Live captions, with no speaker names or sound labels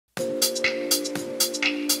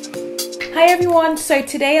Hi everyone, so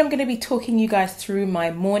today I'm going to be talking you guys through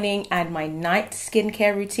my morning and my night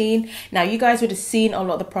skincare routine. Now you guys would have seen a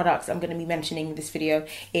lot of the products I'm going to be mentioning in this video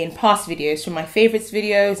in past videos from my favorites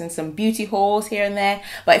videos and some beauty hauls here and there,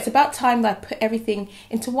 but it's about time that I put everything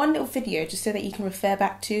into one little video just so that you can refer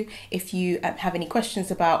back to if you have any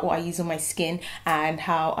questions about what I use on my skin and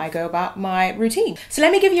how I go about my routine. So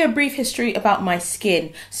let me give you a brief history about my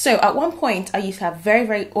skin. So at one point I used to have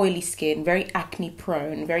very oily skin, very acne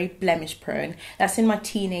prone, very blemish prone. That's in my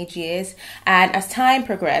teenage years, and as time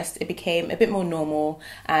progressed it became a bit more normal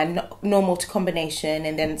and normal to combination,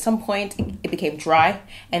 and then at some point it became dry,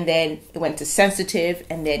 and then it went to sensitive,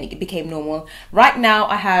 and then it became normal. Right now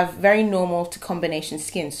I have very normal to combination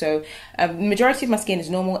skin, so majority of my skin is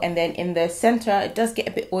normal, and then in the center it does get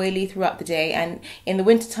a bit oily throughout the day, and in the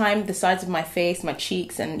winter time the sides of my face, my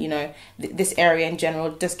cheeks, and you know this area in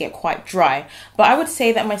general does get quite dry. But I would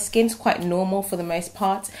say that my skin's quite normal for the most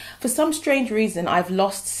part. For some strange reason I've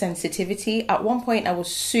lost sensitivity. At one point I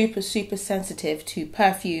was super sensitive to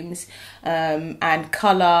perfumes and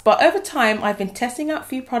color, but over time I've been testing out a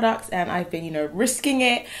few products and I've been risking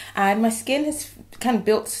it, and my skin has kind of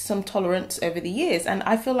built some tolerance over the years, and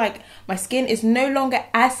I feel like my skin is no longer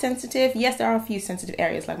as sensitive. Yes, there are a few sensitive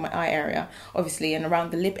areas like my eye area obviously, and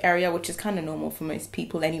around the lip area, which is kind of normal for most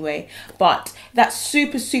people anyway, but that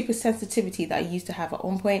super sensitivity that I used to have at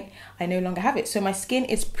one point, I no longer have it. So my skin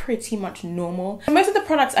is pretty much normal. Most of the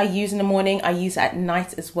products I use in the morning I use at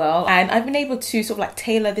night as well, and I've been able to sort of like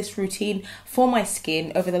tailor this routine for my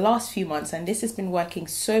skin over the last few months, and this has been working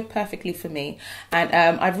so perfectly for me. And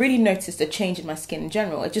I've really noticed a change in my skin in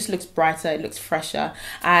general. It just looks brighter, it looks fresher,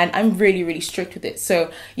 and I'm really strict with it.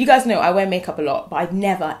 So you guys know I wear makeup a lot, but I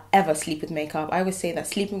never ever sleep with makeup. I always say that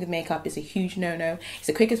sleeping with makeup is a huge no-no. It's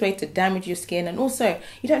the quickest way to damage your skin, and also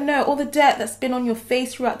you don't know all the dirt that's been on your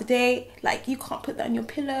face throughout the day. Like, you can't put that on your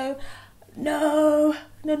pillow. No.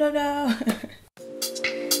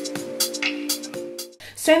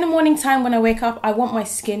 So in the morning time when I wake up, I want my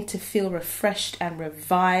skin to feel refreshed and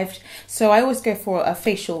revived. So I always go for a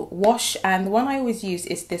facial wash, and the one I always use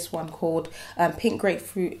is this one called Pink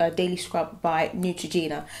Grapefruit Daily Scrub by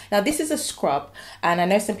NEUTROGENA. Now this is a scrub, and I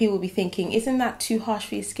know some people will be thinking, isn't that too harsh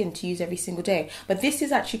for your skin to use every single day? But this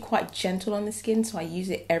is actually quite gentle on the skin, so I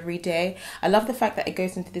use it every day. I love the fact that it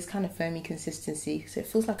goes into this kind of foamy consistency, so it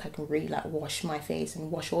feels like I can really like wash my face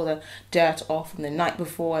and wash all the dirt off from the night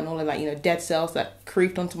before and all of that, dead cells that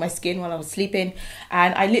creeped onto my skin while I was sleeping.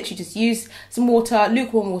 And I literally just use some water,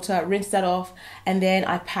 lukewarm water, rinse that off, and then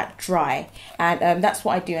I pat dry, and that's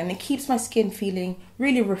what I do, and it keeps my skin feeling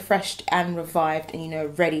really refreshed and revived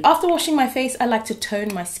and ready. After washing my face, I like to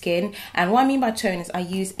tone my skin, and what I mean by tone is I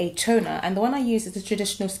use a toner, and the one I use is the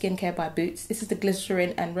traditional skincare by Boots. This is the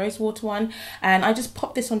Glycerin and rose water one, and I just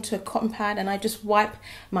pop this onto a cotton pad and I just wipe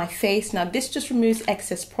my face. Now this just removes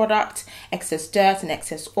excess product, excess dirt and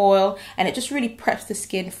excess oil, and it just really preps the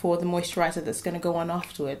skin for the moisturizer that's going to go on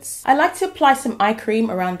afterwards. I like to apply some eye cream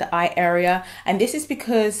around the eye area, and this is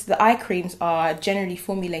because the eye creams are generally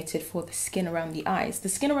formulated for the skin around the eyes. The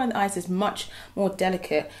skin around the eyes is much more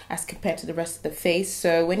delicate as compared to the rest of the face,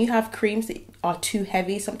 so when you have creams that are too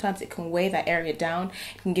heavy, sometimes it can weigh that area down.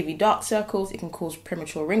 It can give you dark circles, it can cause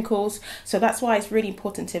premature wrinkles, so that's why it's really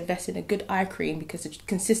important to invest in a good eye cream, because the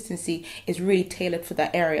consistency is really tailored for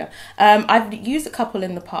that area. I've used a couple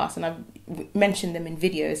in the past and I've mentioned them in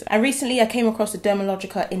videos, and recently I came across the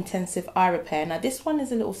DERMALOGICA Intensive Eye Repair. Now this one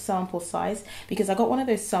is a little sample size because I got one of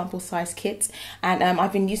those sample size kits, and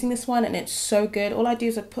I've been using this one and it's so good. All I do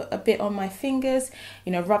is I put a bit on my fingers,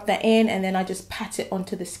 rub that in, and then I just pat it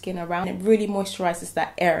onto the skin around. It really moisturizes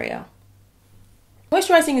that area.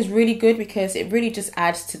 Moisturizing is really good because it really just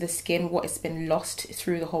adds to the skin what has been lost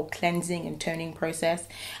through the whole cleansing and toning process,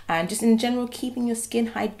 and just in general keeping your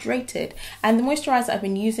skin hydrated. And the moisturizer I've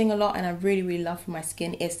been using a lot and I really love for my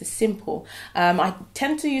skin is the Simple. I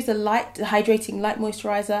tend to use a light hydrating light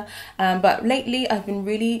moisturizer, but lately I've been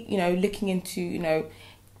really looking into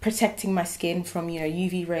protecting my skin from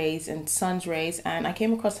UV rays and sun's rays, and I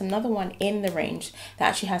came across another one in the range that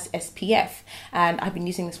actually has SPF, and I've been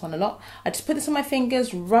using this one a lot. I just put this on my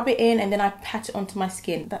fingers, rub it in, and then I pat it onto my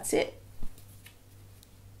skin. That's it.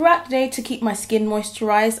 Throughout the day, to keep my skin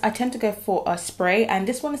moisturized, I tend to go for a spray, and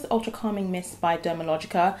this one is the Ultra Calming Mist by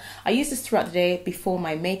DERMALOGICA. I use this throughout the day before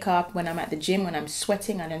my makeup, when I'm at the gym, when I'm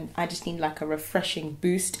sweating and I just need like a refreshing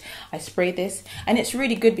boost. I spray this, and it's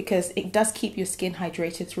really good because it does keep your skin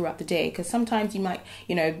hydrated throughout the day, because sometimes you might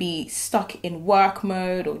be stuck in work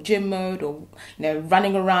mode or gym mode or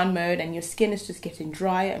running around mode, and your skin is just getting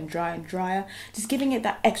drier and drier and drier. Just giving it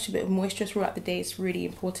that extra bit of moisture throughout the day is really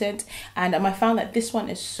important, and I found that this one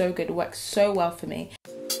is so good, it works so well for me.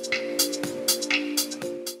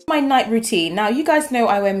 My night routine. Now, you guys know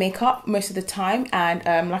I wear makeup most of the time,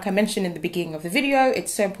 and like I mentioned in the beginning of the video,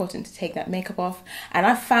 it's so important to take that makeup off, and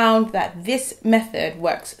I found that this method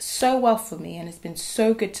works so well for me and it's been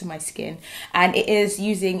so good to my skin, and it is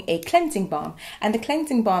using a cleansing balm. And the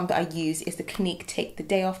cleansing balm that I use is the Clinique Take the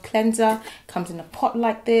Day Off cleanser. It comes in a pot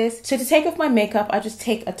like this. So to take off my makeup, I just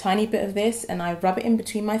take a tiny bit of this and I rub it in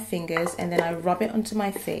between my fingers, and then I rub it onto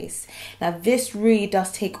my face. Now this really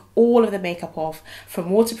does take all of the makeup off, from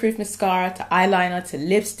waterproof mascara to eyeliner to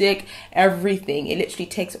lipstick, everything. It literally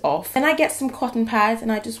takes off. Then I get some cotton pads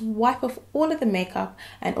and I just wipe off all of the makeup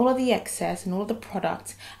and all of the excess and all of the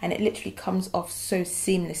product, and it literally comes off so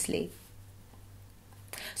seamlessly.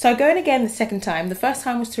 So I go in again the second time. The first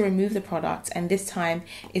time was to remove the product, and this time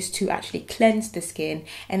is to actually cleanse the skin.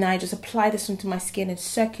 And then I just apply this onto my skin in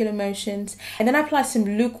circular motions. And then I apply some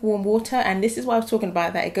lukewarm water, and this is what I was talking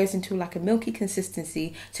about, that it goes into like a milky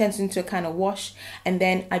consistency, turns into a kind of wash, and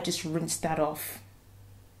then I just rinse that off.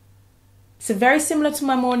 So very similar to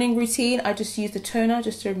my morning routine, I just use the toner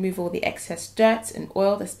just to remove all the excess dirt and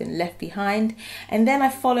oil that's been left behind. And then I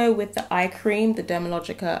follow with the eye cream, the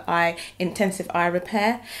DERMALOGICA Eye Intensive Eye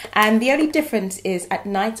Repair. And the only difference is at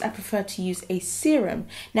night I prefer to use a serum.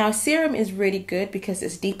 Now a serum is really good because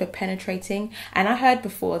it's deeper penetrating, and I heard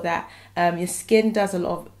before that your skin does a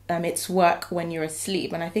lot of its work when you're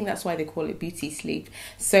asleep, and I think that's why they call it beauty sleep.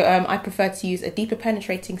 So I prefer to use a deeper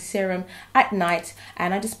penetrating serum at night,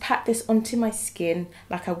 and I just pat this onto my skin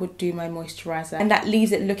like I would do my moisturizer, and that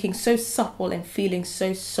leaves it looking so supple and feeling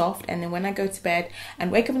so soft. And then when I go to bed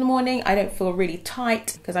and wake up in the morning, I don't feel really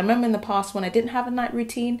tight, because I remember in the past when I didn't have a night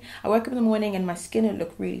routine, I woke up in the morning and my skin would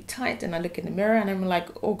look really tight, and I look in the mirror and I'm like,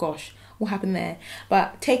 oh gosh, what happened there?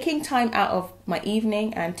 But taking time out of my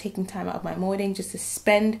evening and taking time out of my morning just to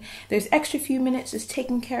spend those extra few minutes just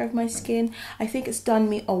taking care of my skin, I think it's done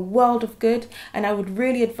me a world of good. And I would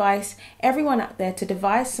really advise everyone out there to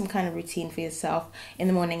devise some kind of routine for yourself in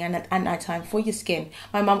the morning and at night time for your skin.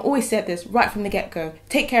 My mum always said this right from the get-go: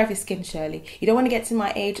 take care of your skin, Shirley. You don't want to get to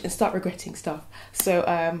my age and start regretting stuff. So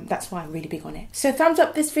that's why I'm really big on it. So thumbs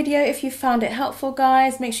up this video if you found it helpful,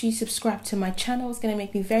 guys. Make sure you subscribe to my channel. It's going to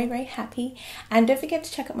make me very, very happy. And don't forget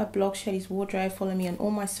to check out my blog, Shirley's Wardrobe. Follow me on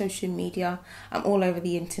all my social media. I'm all over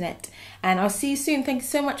the internet. And I'll see you soon. Thank you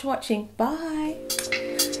so much for watching. Bye.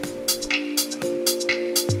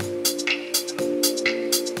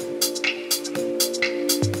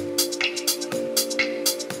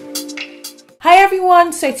 Hi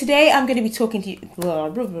everyone. So today I'm going to be talking to you.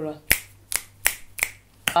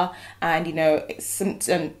 And you know,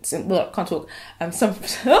 can't talk.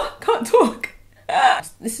 Can't talk.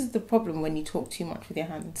 This is the problem when you talk too much with your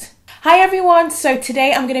hands. Hi everyone, so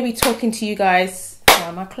today I'm going to be talking to you guys. Why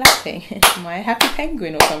am I clapping? Am I a happy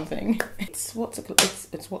penguin or something? It's what's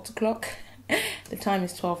o'clock? The time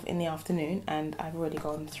is 12 in the afternoon, and I've already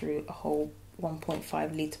gone through a whole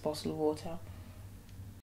 1.5 litre bottle of water.